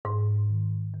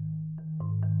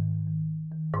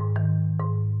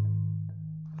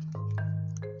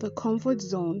the comfort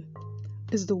zone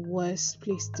is the worst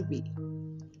place to be.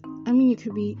 I mean, you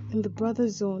could be in the brother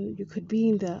zone, you could be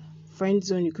in the friend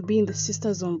zone, you could be in the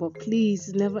sister zone, but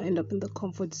please never end up in the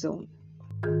comfort zone.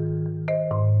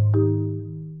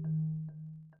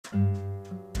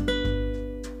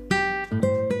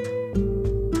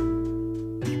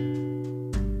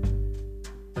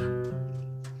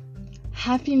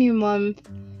 Happy new month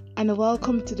and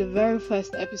welcome to the very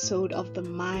first episode of the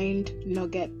Mind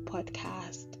Nugget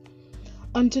podcast.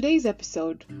 On today's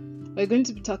episode, we're going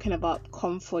to be talking about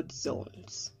comfort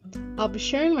zones. I'll be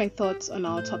sharing my thoughts on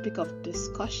our topic of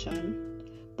discussion,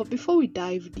 but before we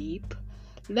dive deep,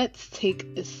 let's take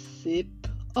a sip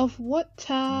of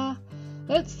water.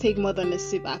 Let's take more than a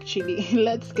sip actually.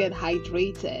 Let's get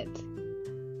hydrated.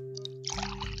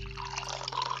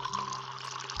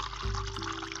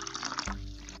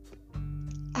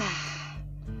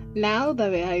 Now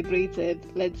that we're hydrated,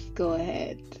 let's go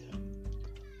ahead.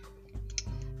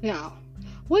 Now,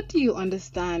 what do you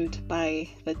understand by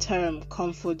the term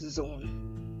comfort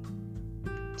zone?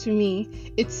 To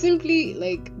me, it's simply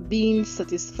like being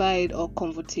satisfied or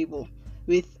comfortable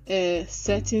with a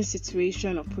certain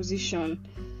situation or position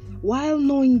while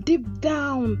knowing deep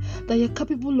down that you're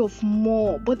capable of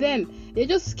more, but then you're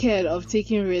just scared of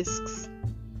taking risks.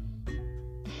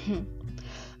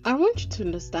 I want you to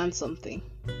understand something.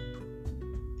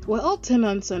 We're all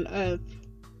tenants on earth.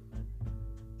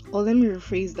 Or let me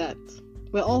rephrase that.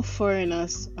 We're all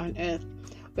foreigners on earth.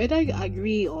 Whether you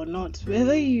agree or not,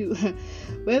 whether you're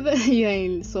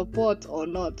in support or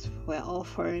not, we're all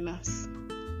foreigners.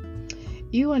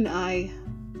 You and I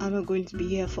are not going to be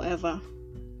here forever.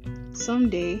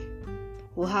 Someday,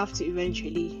 we'll have to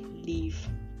eventually leave.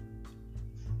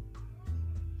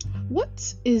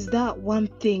 What is that one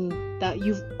thing that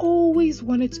you've always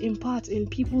wanted to impart in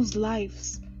people's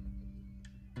lives?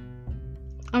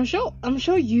 I'm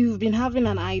sure you've been having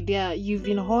an idea. You've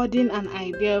been hoarding an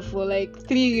idea for like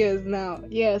 3 years now.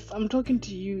 Yes, I'm talking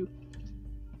to you.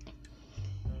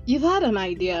 You've had an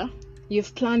idea.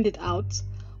 You've planned it out.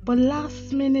 But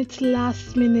last minute,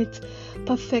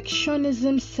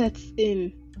 perfectionism sets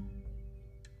in.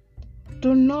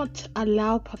 Do not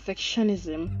allow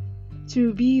perfectionism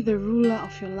to be the ruler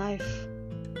of your life.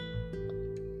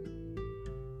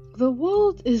 The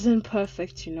world isn't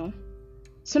perfect, you know.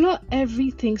 So not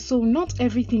everything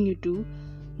you do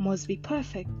must be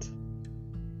perfect.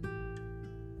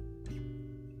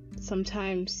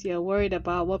 Sometimes you're worried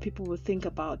about what people will think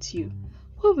about you.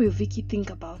 What will Vicky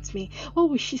think about me? What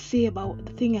will she say about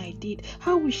the thing I did?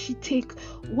 How will she take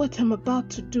what I'm about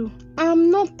to do?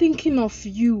 I'm not thinking of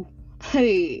you.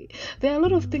 Hey, there are a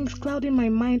lot of things clouding my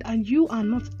mind and you are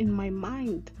not in my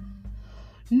mind.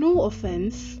 No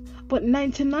offense, but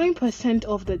 99%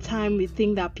 of the time we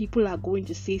think that people are going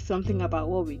to say something about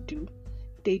what we do.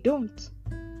 They don't.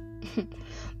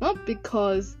 Not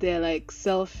because they're like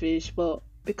selfish, but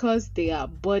because they are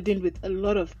burdened with a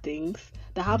lot of things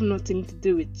that have nothing to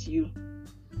do with you.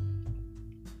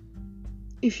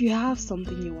 If you have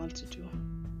something you want to do,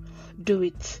 do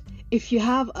it. If you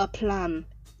have a plan,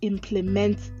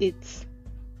 implement it.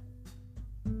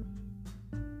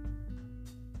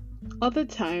 Other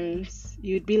times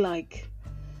you'd be like,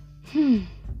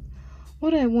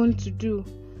 what I want to do,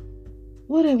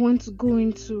 what I want to go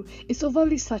into is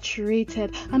overly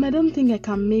saturated and I don't think I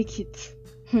can make it.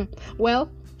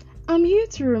 Well, I'm here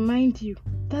to remind you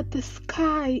that the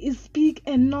sky is big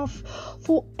enough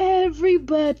for every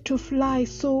bird to fly.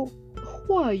 So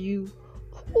who are you?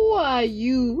 Who are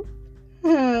you?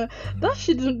 That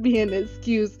shouldn't be an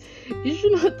excuse. You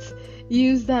should not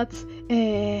use that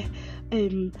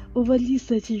overly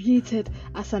saturated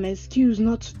as an excuse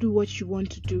not to do what you want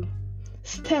to do.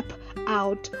 Step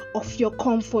out of your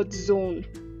comfort zone.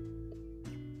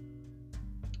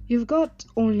 You've got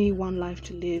only one life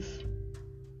to live.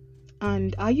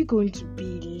 And are you going to be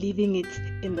living it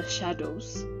in the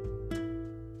shadows?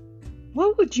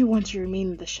 Why would you want to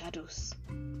remain in the shadows?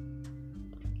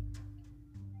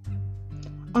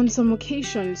 On some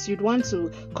occasions, you'd want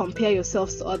to compare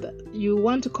yourself to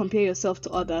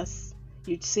others.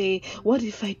 You'd say, what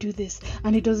if I do this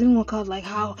and it doesn't work out like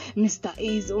how Mr.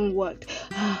 A's own worked?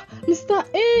 Mr.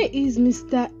 A is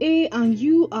Mr. A and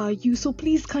you are you, so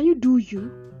please can you do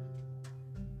you?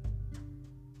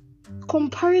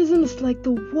 Comparison is like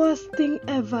the worst thing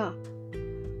ever.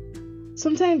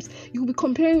 Sometimes you'll be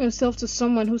comparing yourself to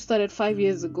someone who started 5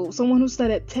 years ago, someone who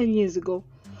started 10 years ago,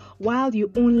 while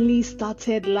you only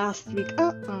started last week.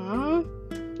 No,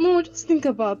 just think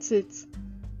about it.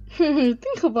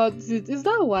 Think about it. Is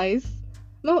that wise?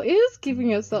 No, you're just giving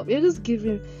yourself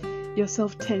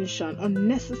tension,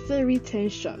 unnecessary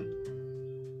tension.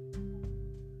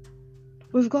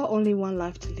 We've got only one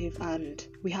life to live and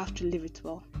we have to live it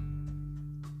well.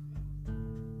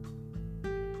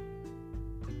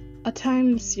 At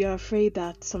times, you're afraid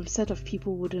that some set of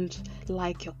people wouldn't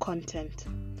like your content.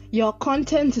 Your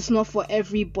content is not for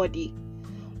everybody.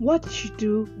 What you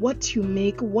do, what you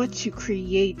make, what you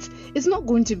create is not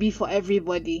going to be for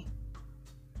everybody.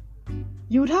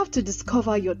 You would have to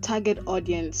discover your target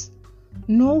audience,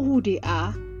 know who they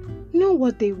are, know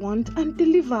what they want, and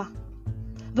deliver.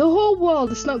 The whole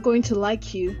world is not going to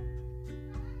like you.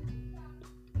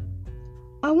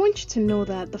 I want you to know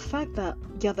that the fact that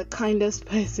you're the kindest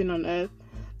person on earth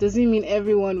doesn't mean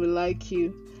everyone will like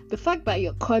you. The fact that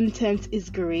your content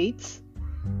is great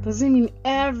doesn't mean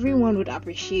everyone would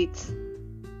appreciate.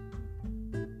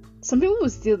 Some people will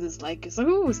still dislike you, some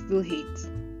people will still hate.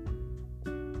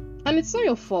 And it's not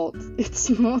your fault. It's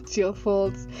not your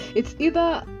fault. It's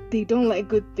either they don't like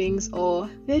good things or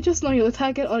they're just not your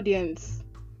target audience.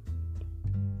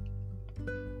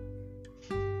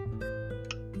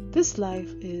 This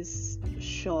life is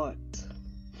short.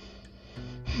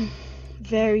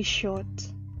 Very short.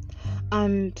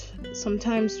 And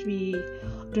sometimes we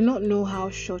do not know how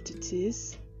short it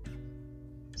is.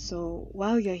 So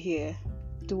while you're here,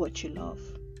 do what you love.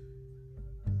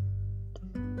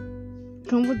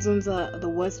 Comfort zones are the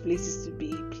worst places to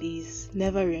be. Please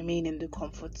never remain in the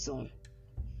comfort zone.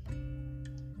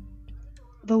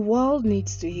 The world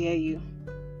needs to hear you.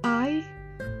 I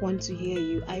want to hear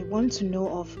you. I want to know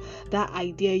of that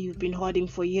idea you've been hoarding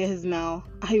for years now.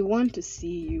 I want to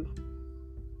see you.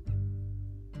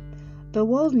 The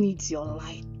world needs your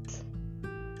light.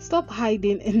 Stop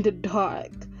hiding in the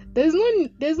dark. There's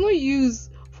no use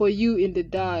for you in the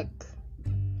dark.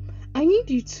 I need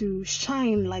you to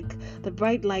shine like the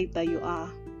bright light that you are.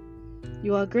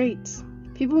 You are great.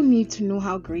 People need to know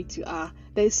how great you are.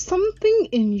 There is something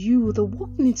in you. The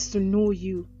world needs to know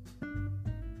you.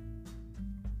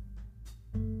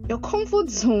 Your comfort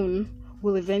zone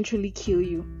will eventually kill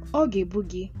you. Oge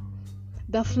boogie.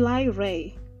 The fly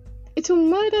ray. It will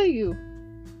murder you.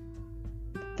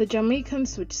 The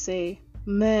Jamaicans would say,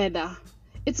 murder.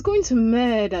 It's going to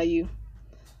murder you.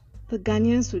 The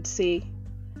Ghanaians would say,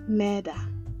 murder.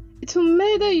 It will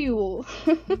murder you.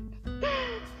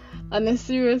 On a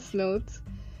serious note,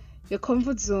 your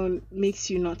comfort zone makes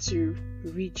you not to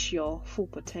reach your full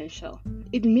potential.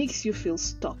 It makes you feel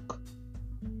stuck.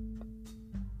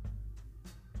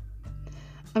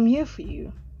 I'm here for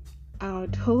you. I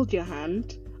would hold your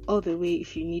hand all the way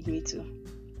if you need me to.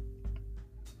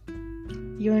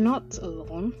 You're not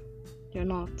alone. You're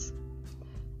not.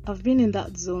 I've been in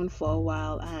that zone for a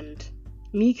while, and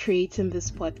me creating this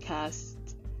podcast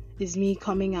is me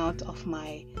coming out of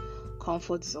my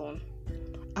comfort zone.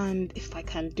 And if I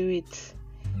can do it,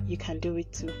 you can do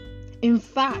it too. In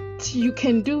fact, you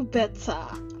can do better.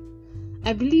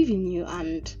 I believe in you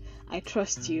and I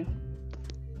trust you.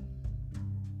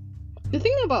 The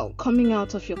thing about coming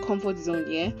out of your comfort zone,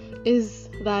 is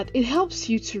that it helps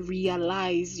you to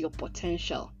realize your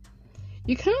potential.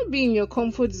 You cannot be in your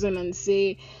comfort zone and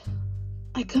say,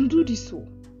 I can do this.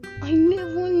 I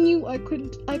never knew I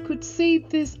could say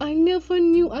this. I never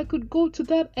knew I could go to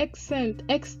that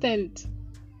extent.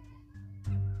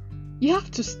 You have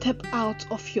to step out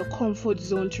of your comfort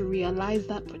zone to realize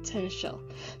that potential.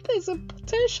 There's a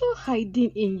potential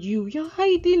hiding in you. You're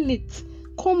hiding it.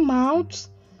 Come out.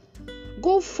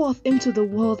 Go forth into the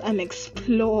world and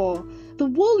explore. The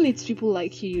world needs people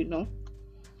like you, you know.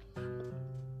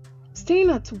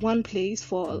 Staying at one place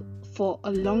for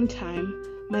a long time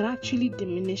might actually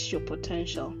diminish your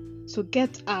potential. So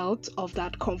get out of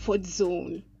that comfort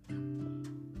zone.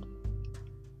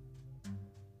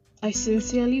 I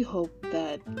sincerely hope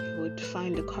that you would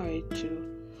find the courage to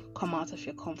come out of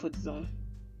your comfort zone.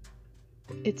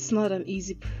 It's not an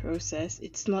easy process.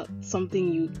 It's not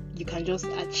something you can just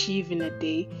achieve in a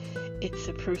day. It's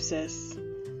a process.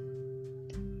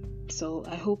 So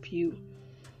I hope you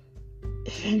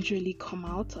eventually come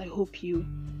out. I hope you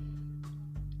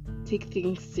take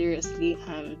things seriously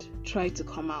and try to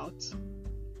come out.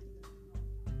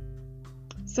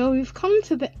 So we've come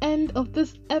to the end of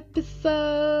this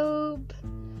episode,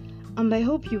 and I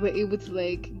hope you were able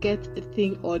to get a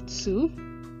thing or two.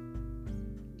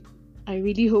 I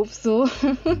really hope so.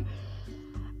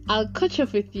 I'll catch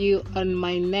up with you on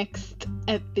my next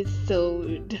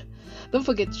episode. Don't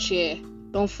forget to share.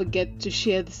 Don't forget to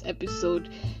share this episode.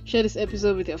 Share this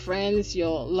episode with your friends,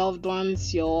 your loved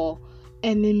ones, your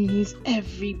enemies,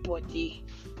 everybody.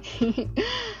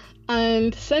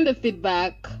 And send a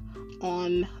feedback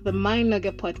on the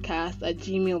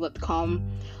mindnuggetpodcast@gmail.com.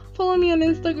 Follow me on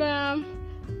Instagram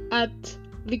at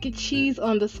Vicky Cheese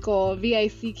 _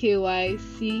 VICKYCHIZ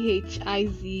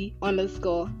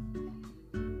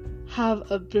 _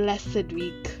 Have a blessed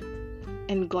week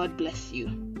and God bless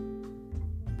you.